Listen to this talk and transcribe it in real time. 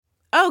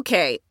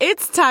Okay,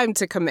 it's time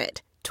to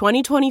commit.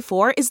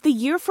 2024 is the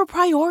year for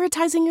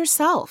prioritizing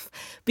yourself.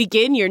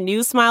 Begin your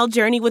new smile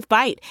journey with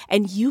Byte,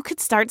 and you could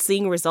start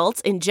seeing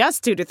results in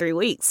just 2 to 3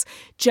 weeks.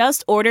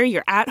 Just order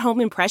your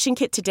at-home impression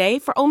kit today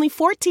for only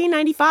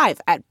 $14.95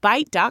 at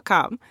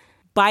Byte.com.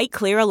 Byte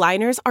Clear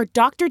aligners are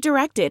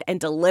doctor-directed and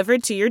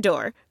delivered to your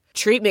door.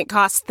 Treatment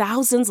costs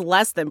thousands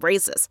less than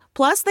braces.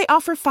 Plus, they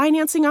offer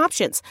financing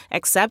options,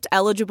 accept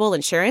eligible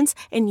insurance,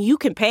 and you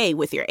can pay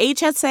with your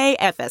HSA,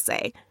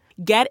 FSA.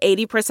 Get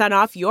 80%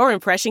 off your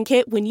impression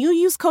kit when you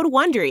use code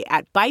WONDERY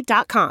at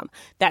Byte.com.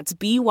 That's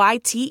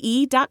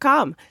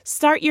BYTE.com.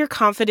 Start your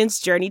confidence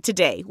journey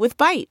today with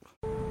Byte.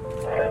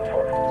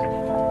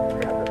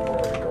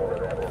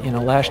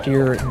 Last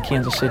year in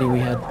Kansas City, we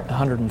had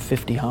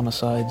 150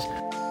 homicides.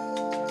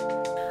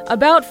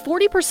 About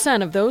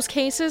 40% of those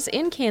cases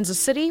in Kansas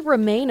City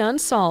remain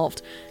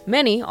unsolved.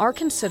 Many are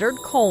considered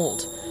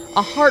cold.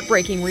 A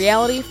heartbreaking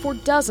reality for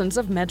dozens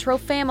of Metro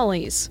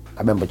families. I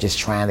remember just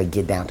trying to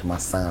get down to my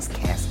son's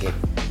casket,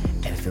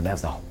 and I feel that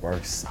was the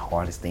worst,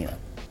 hardest thing I've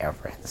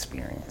ever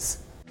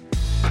experienced.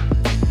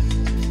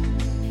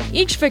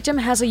 Each victim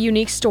has a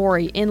unique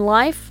story in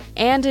life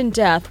and in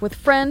death, with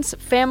friends,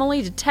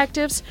 family,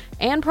 detectives,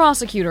 and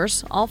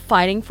prosecutors all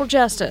fighting for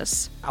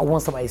justice. I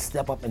want somebody to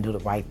step up and do the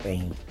right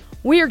thing.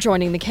 We're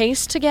joining the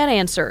case to get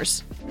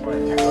answers.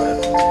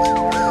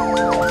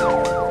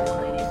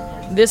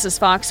 This is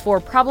Fox 4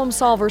 Problem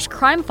Solvers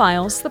Crime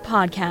Files, the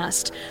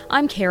podcast.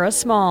 I'm Kara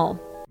Small.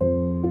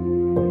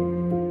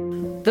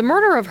 The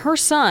murder of her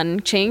son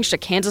changed a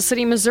Kansas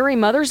City, Missouri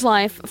mother's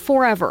life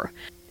forever.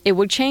 It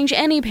would change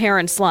any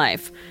parent's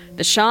life.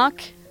 The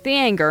shock, the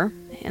anger,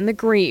 and the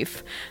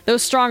grief.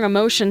 Those strong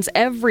emotions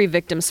every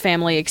victim's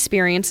family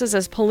experiences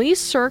as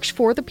police search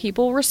for the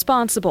people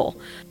responsible.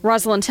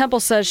 Rosalind Temple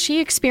says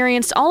she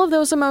experienced all of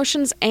those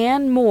emotions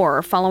and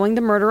more following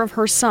the murder of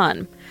her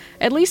son.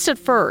 At least at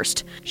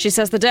first. She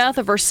says the death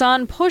of her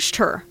son pushed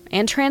her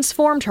and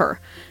transformed her.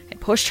 It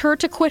pushed her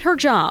to quit her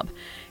job.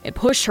 It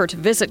pushed her to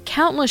visit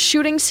countless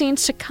shooting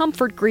scenes to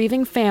comfort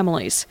grieving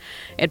families.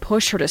 It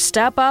pushed her to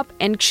step up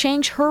and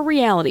change her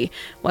reality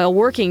while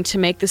working to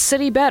make the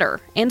city better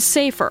and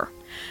safer.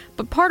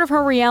 But part of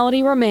her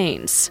reality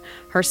remains.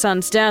 Her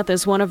son's death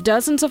is one of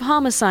dozens of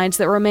homicides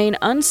that remain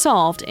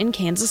unsolved in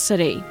Kansas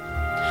City.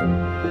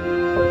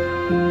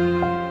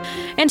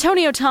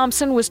 Antonio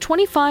Thompson was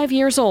 25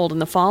 years old in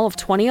the fall of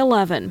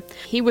 2011.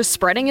 He was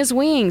spreading his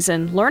wings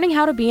and learning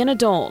how to be an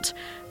adult.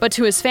 But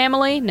to his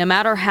family, no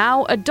matter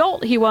how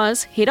adult he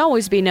was, he'd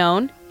always be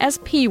known as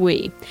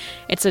Pee-wee.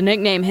 It's a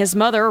nickname his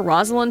mother,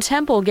 Rosalind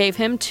Temple, gave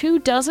him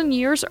 24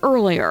 years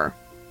earlier.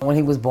 When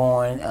he was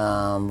born,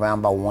 around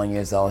about 1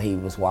 year old, he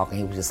was walking.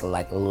 He was just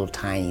like a little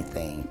tiny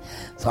thing.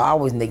 So I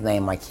always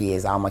nickname my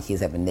kids. All my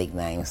kids have a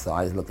nickname, so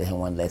I just looked at him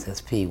one day and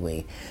said,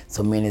 Pee-wee.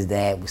 So me and his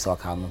dad, we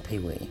started calling him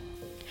Pee-wee.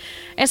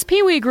 As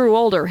Pee-wee grew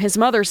older, his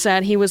mother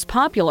said he was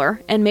popular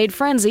and made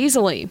friends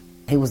easily.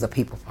 He was a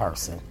people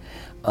person.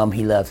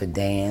 He loved to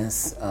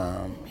dance.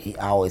 He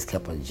always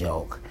kept a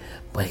joke,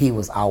 but he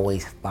was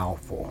always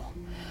thoughtful.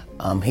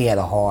 He had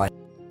a heart.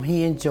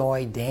 He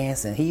enjoyed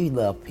dancing. He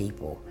loved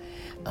people.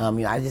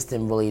 I just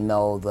didn't really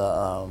know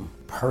the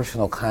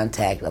personal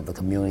contact of the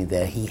community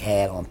that he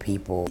had on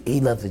people.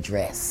 He loved to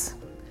dress.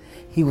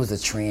 He was a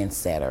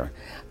trendsetter.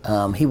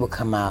 He would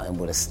come out and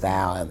with a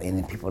style, and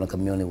then people in the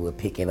community would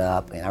pick it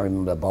up. And I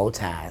remember the bow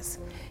ties.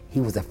 He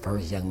was the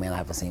first young man I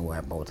ever seen wear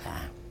a bow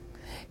tie.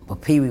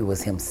 But Pee-wee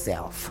was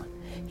himself.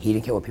 He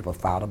didn't care what people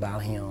thought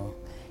about him.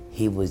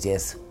 He was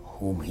just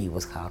whom he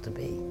was called to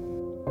be.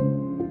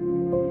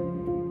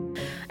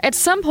 At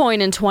some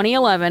point in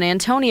 2011,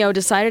 Antonio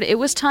decided it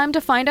was time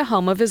to find a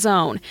home of his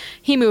own.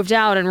 He moved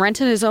out and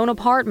rented his own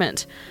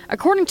apartment.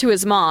 According to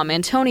his mom,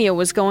 Antonio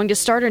was going to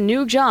start a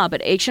new job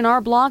at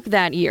H&R Block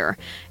that year,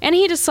 and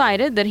he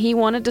decided that he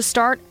wanted to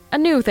start a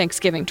new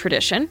Thanksgiving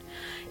tradition.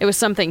 It was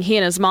something he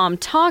and his mom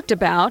talked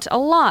about a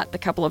lot the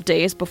couple of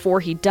days before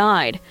he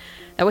died.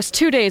 That was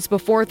 2 days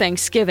before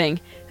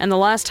Thanksgiving, and the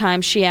last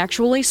time she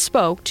actually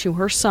spoke to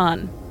her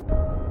son.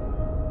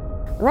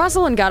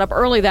 Rosalind got up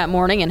early that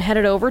morning and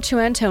headed over to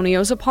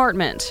Antonio's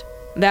apartment.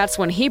 That's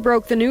when he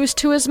broke the news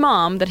to his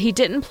mom that he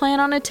didn't plan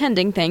on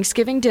attending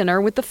Thanksgiving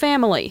dinner with the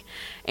family.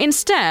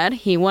 Instead,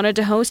 he wanted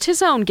to host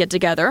his own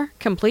get-together,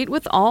 complete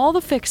with all the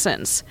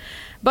fixins'.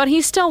 But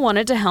he still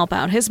wanted to help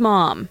out his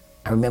mom.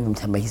 I remember him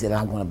telling me, he said,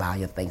 I want to buy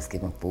your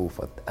Thanksgiving food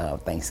for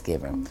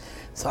Thanksgiving.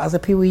 So I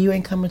said, Pee-wee, you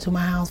ain't coming to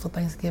my house for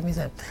Thanksgiving? He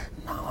said,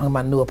 no, I'm in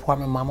my new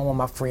apartment, Mom. I want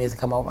my friends to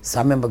come over. So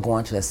I remember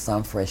going to the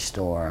Sunfresh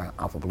store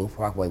off of Blue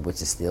Parkway,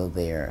 which is still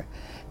there.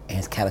 And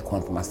it's kind of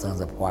corner from my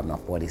son's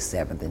apartment on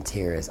 47th and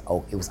Terrace.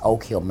 It was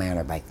Oak Hill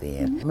Manor back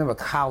then. I remember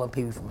calling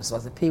Pee-wee from the store.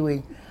 I said,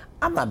 Pee-wee,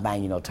 I'm not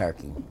buying you no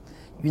turkey.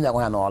 You're not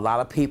going to have a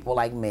lot of people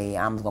like me.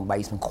 I'm just going to buy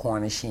you some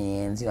Cornish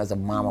hens. As a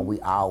mama, we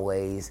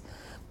always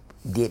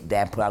did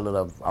that, put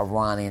a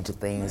run into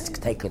things, to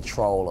take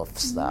control of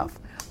stuff.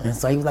 And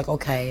so he was like,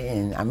 okay.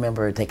 And I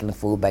remember taking the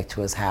food back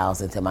to his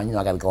house and telling him,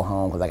 I got to go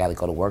home because I got to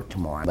go to work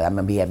tomorrow. But I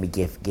remember he had me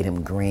get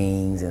him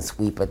greens and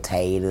sweet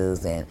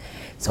potatoes. And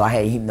so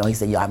he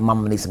said,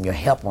 Mama needs some of your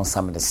help on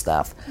some of this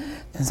stuff.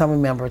 And so I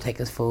remember taking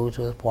his food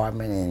to his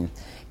apartment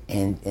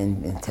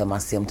and tell him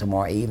I'd see him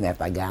tomorrow evening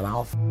after I got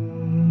off.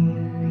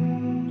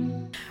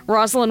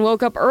 Rosalind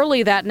woke up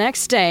early that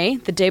next day,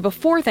 the day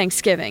before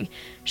Thanksgiving.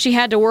 She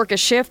had to work a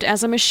shift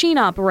as a machine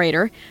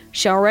operator.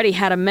 She already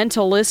had a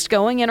mental list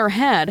going in her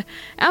head.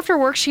 After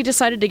work, she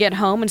decided to get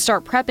home and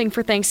start prepping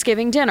for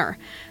Thanksgiving dinner.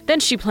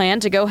 Then she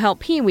planned to go help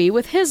Pee-wee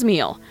with his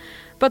meal.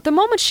 But the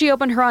moment she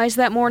opened her eyes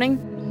that morning,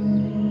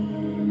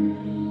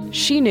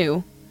 she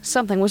knew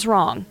something was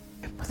wrong.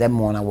 That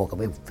morning I woke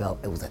up,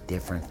 it was a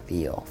different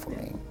feel for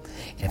me.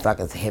 And it felt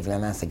like it's heavy,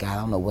 and I said, God, I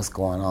don't know what's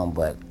going on,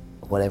 but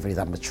whatever it is,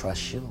 I'm going to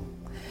trust you.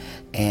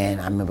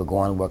 And I remember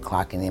going to work,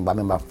 clocking in, but I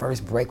remember my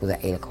first break was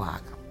at 8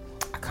 o'clock.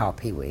 I called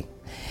Pee-wee.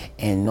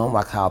 And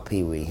normally I call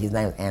Pee-wee, his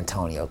name is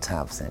Antonio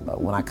Thompson,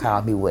 but when I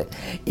called him,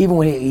 even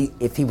when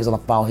if he was on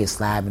the phone, he'd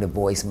slide me the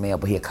voicemail,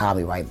 but he'd call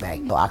me right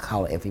back. So I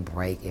called every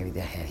break, every day,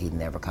 he'd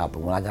never called. But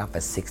when I got up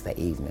at 6 that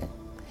evening,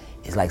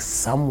 it's like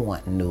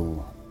someone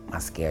knew my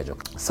schedule.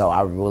 So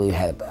I really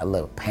had a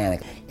little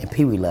panic. And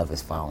Pee-wee loved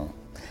his phone,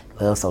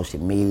 loved social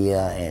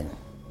media, and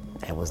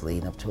that was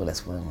leading up to it.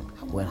 That's when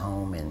I went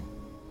home and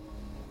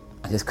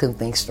I just couldn't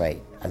think straight.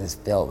 I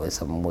just felt that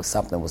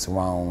something was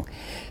wrong.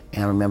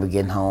 And I remember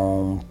getting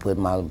home,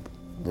 putting my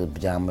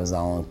pajamas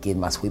on,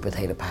 getting my sweet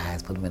potato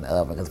pies, put them in the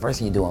oven. Because the first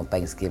thing you do on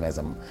Thanksgiving is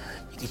you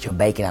get your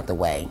bacon out the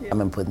way. I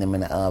remember putting them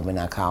in the oven.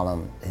 I call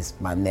him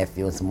my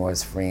nephew and some more of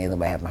his friends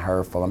that I haven't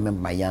heard from. I remember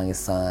my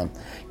youngest son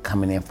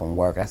coming in from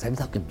work. I said, "We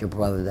talked to your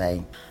brother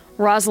today."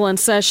 Rosalind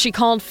says she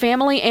called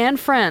family and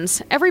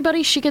friends,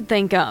 everybody she could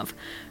think of.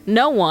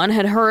 No one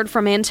had heard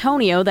from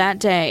Antonio that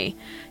day.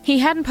 He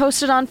hadn't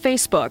posted on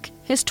Facebook.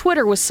 His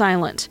Twitter was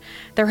silent.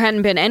 There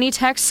hadn't been any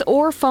texts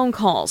or phone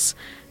calls.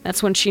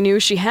 That's when she knew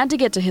she had to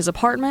get to his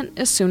apartment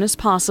as soon as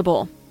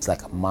possible. It's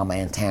like Mama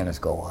Antennas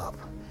go up.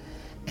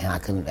 And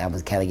I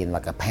was kind of getting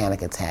like a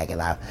panic attack.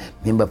 And I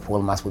remember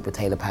pulling my sweet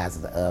potato pies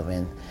out of the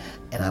oven,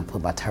 and I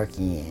put my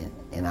turkey in,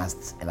 and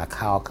I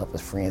called a couple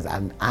of friends.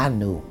 I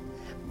knew,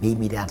 meet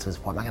me down to his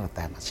apartment. I gotta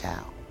find my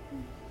child.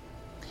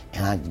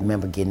 And I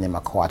remember getting in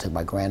my car. I took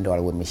my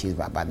granddaughter with me. She was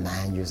about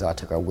 9 years old. I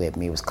took her with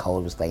me. It was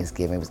cold. It was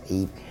Thanksgiving. It was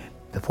Eve.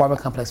 The apartment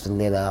complex was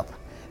lit up.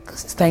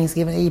 Because it's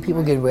Thanksgiving Eve.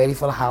 People get ready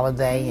for the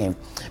holiday. And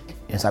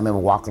so I remember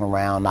walking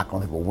around, knocking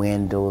on people's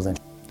windows.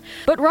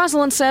 But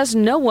Rosalind says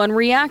no one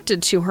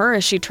reacted to her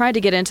as she tried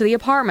to get into the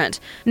apartment.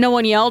 No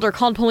one yelled or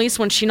called police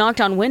when she knocked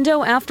on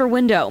window after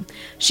window.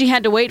 She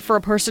had to wait for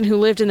a person who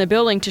lived in the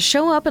building to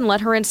show up and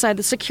let her inside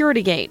the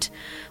security gate.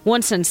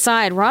 Once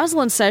inside,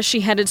 Rosalind says she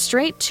headed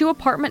straight to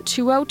apartment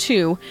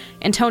 202,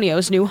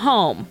 Antonio's new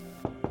home.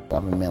 I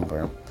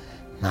remember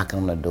knocking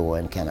on the door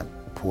and kind of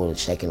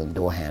shaking the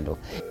door handle.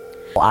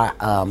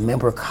 I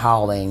remember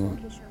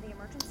calling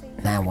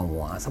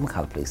 911. Someone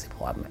called the police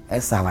department.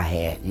 That's all I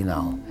had,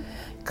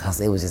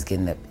 because it was just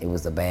it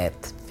was a bad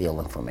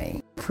feeling for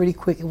me. Pretty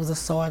quick, it was a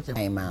sergeant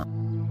came out.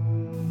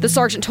 The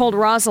sergeant told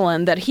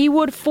Rosalind that he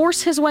would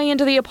force his way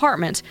into the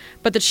apartment,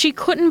 but that she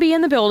couldn't be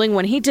in the building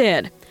when he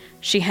did.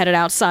 She headed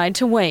outside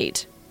to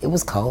wait. It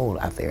was cold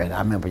out there, and I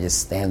remember just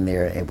standing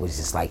there. It was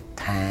just like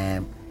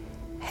time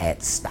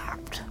had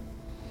stopped.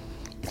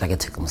 It's like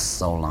it took him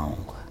so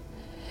long.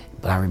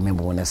 But I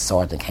remember when the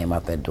sergeant came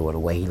out that door, the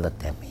way he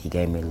looked at me, he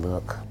gave me a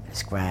look,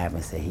 described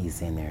and said,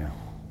 "He's in there."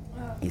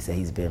 He said,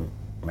 "He's been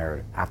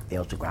murdered." I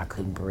fell to the ground, I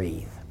couldn't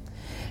breathe.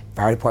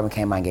 Fire department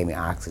came out and gave me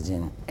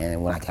oxygen,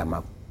 and when I got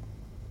my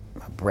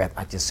breath,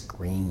 I just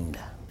screamed.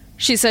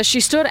 She says she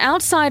stood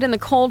outside in the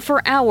cold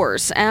for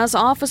hours as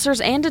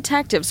officers and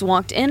detectives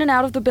walked in and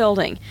out of the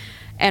building.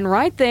 And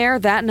right there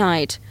that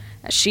night,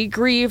 as she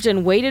grieved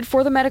and waited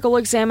for the medical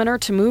examiner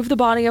to move the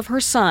body of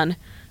her son,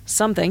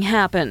 something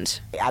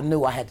happened. I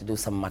knew I had to do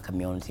something in my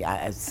community.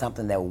 It's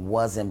something that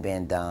wasn't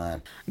being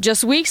done.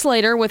 Just weeks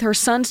later, with her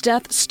son's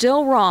death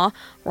still raw,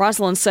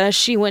 Rosalind says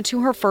she went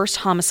to her first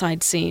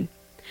homicide scene.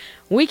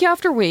 Week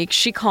after week,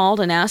 she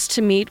called and asked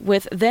to meet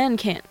with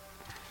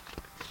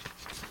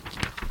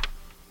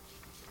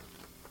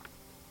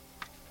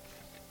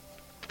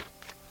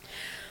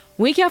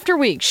Week after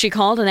week, she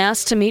called and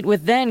asked to meet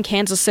with then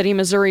Kansas City,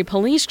 Missouri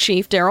Police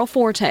Chief Daryl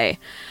Forte.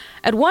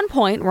 At one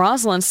point,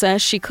 Rosalind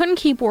says she couldn't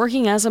keep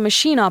working as a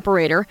machine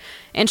operator,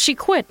 and she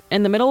quit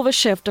in the middle of a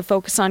shift to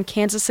focus on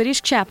Kansas City's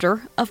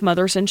chapter of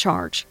Mothers in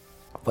Charge.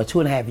 For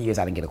 2.5 years,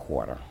 I didn't get a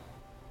quarter.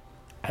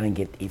 I didn't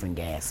get even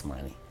gas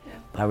money.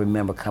 But I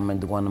remember coming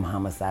to one of them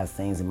homicide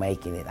scenes and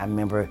making it. I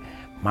remember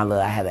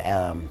I had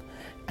a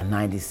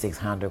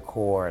 9600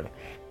 cord.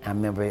 I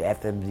remember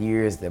after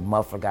years, the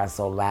muffler got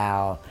so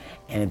loud,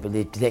 and the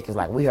detectives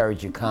like, "We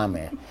heard you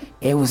coming."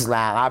 It was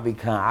loud.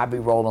 I'd be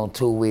rolling on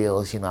 2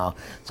 wheels,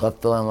 so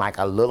feeling like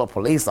a little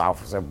police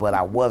officer, but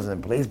I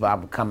wasn't police, but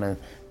I'm coming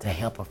to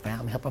help a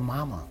family, help a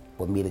mama.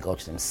 With me to go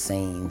to them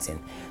scenes and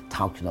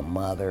talk to the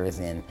mothers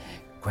and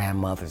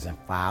grandmothers and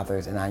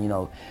fathers, and I,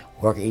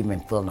 work even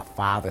feeling the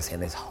father's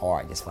in his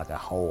heart, just like a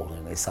hole,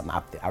 and it's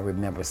something I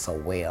remember so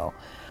well.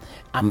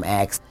 I'm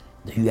asked,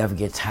 do you ever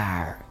get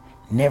tired?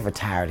 Never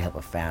tired to help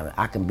a family.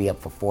 I can be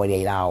up for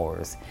 48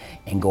 hours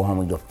and go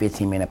home and do a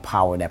 15-minute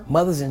power nap.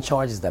 Mothers in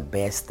charge is the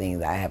best thing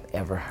that I have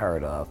ever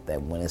heard of,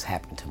 that when it's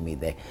happened to me,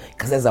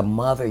 because as a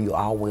mother, you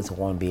always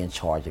want to be in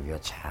charge of your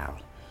child.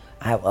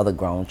 I have other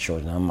grown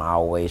children. I'm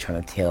always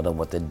trying to tell them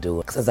what to do.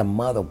 Because as a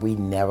mother, we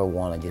never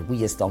want to we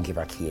just don't give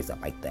our kids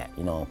up like that.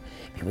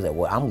 People say,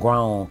 well, I'm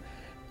grown.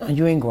 No,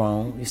 you ain't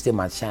grown. You're still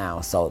my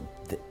child. So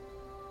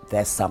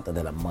that's something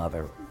that a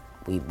mother,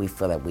 we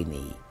feel that we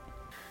need.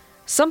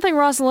 Something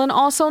Rosalind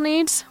also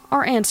needs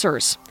are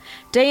answers.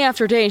 Day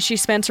after day, she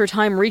spends her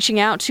time reaching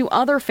out to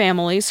other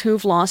families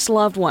who've lost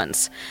loved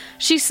ones.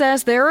 She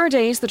says there are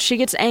days that she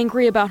gets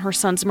angry about her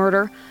son's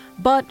murder,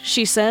 but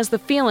she says the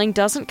feeling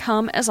doesn't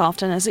come as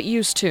often as it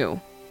used to.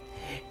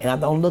 And I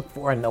don't look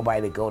for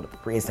nobody to go to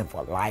prison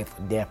for life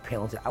or death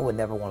penalty. I would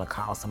never want to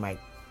call somebody,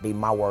 be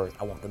my words,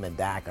 I want them to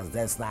die, because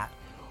that's not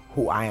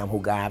who I am,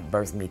 who God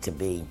birthed me to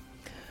be.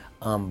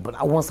 But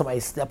I want somebody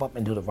to step up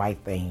and do the right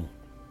thing.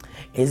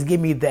 It's give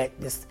me that,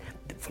 just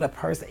for the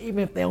person,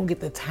 even if they don't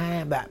get the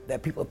time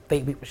that people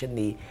think people should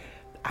need,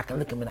 I can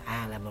look them in the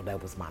eye and I know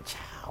that was my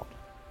child.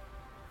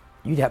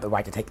 You'd have the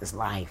right to take this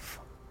life.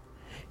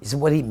 It's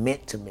what he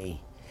meant to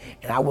me.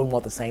 And I wouldn't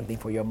want the same thing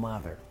for your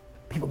mother.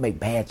 People make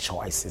bad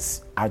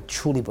choices. I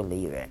truly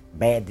believe that.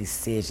 Bad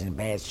decisions,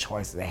 bad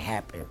choices that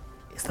happen.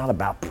 It's not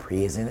about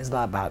prison. It's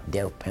not about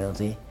death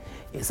penalty.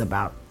 It's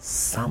about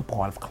some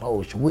part of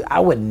closure. I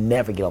would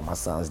never give up my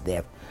son's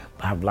death,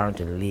 but I've learned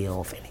to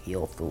live and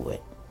heal through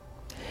it.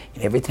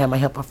 And every time I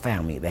help a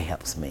family, that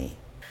helps me.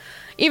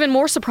 Even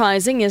more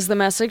surprising is the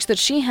message that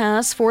she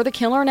has for the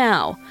killer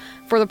now,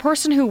 for the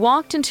person who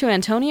walked into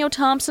Antonio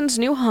Thompson's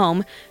new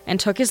home and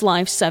took his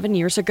life 7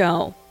 years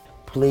ago.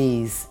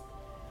 Please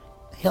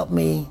help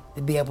me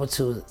to be able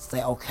to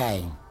say,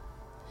 okay,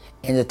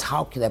 and to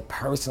talk to that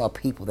person or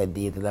people that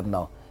did, to let them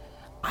know,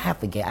 I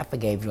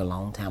forgave you a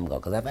long time ago,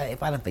 because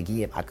if I didn't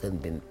forgive, I couldn't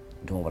have been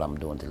doing what I'm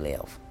doing to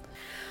live.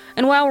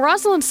 And while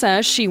Rosalind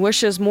says she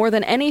wishes more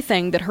than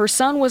anything that her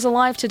son was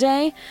alive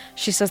today,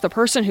 she says the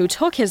person who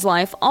took his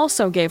life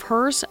also gave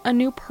hers a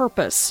new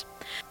purpose.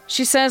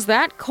 She says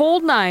that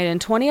cold night in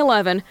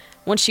 2011,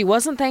 when she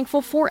wasn't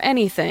thankful for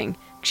anything,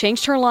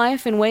 changed her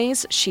life in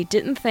ways she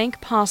didn't think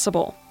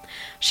possible.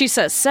 She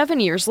says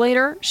 7 years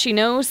later, she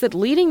knows that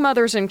leading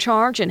mothers in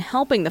charge and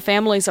helping the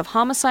families of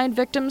homicide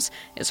victims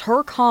is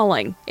her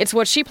calling. It's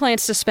what she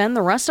plans to spend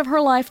the rest of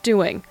her life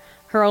doing.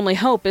 Her only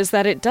hope is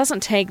that it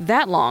doesn't take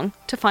that long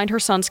to find her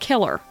son's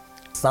killer.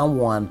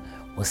 Someone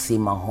will see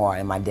my heart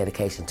and my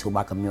dedication to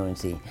my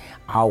community,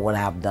 all what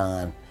I've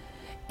done,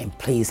 and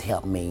please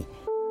help me.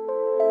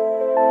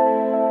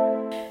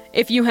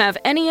 If you have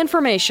any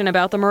information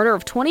about the murder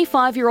of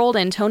 25-year-old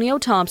Antonio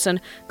Thompson,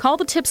 call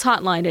the TIPS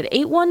hotline at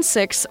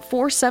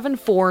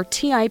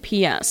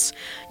 816-474-TIPS.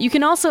 You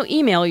can also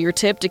email your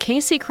tip to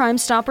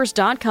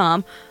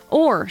kccrimestoppers.com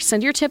or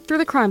send your tip through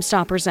the Crime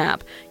Stoppers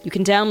app. You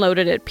can download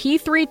it at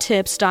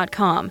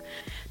p3tips.com.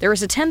 There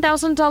is a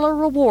 $10,000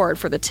 reward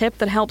for the tip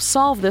that helps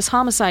solve this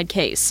homicide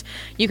case.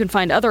 You can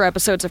find other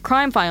episodes of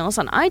Crime Files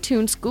on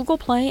iTunes, Google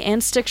Play,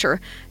 and Stitcher,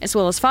 as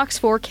well as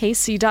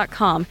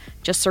fox4kc.com.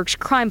 Just search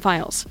Crime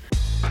Files.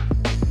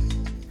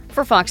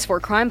 For Fox 4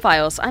 Crime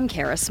Files, I'm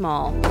Kara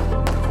Small.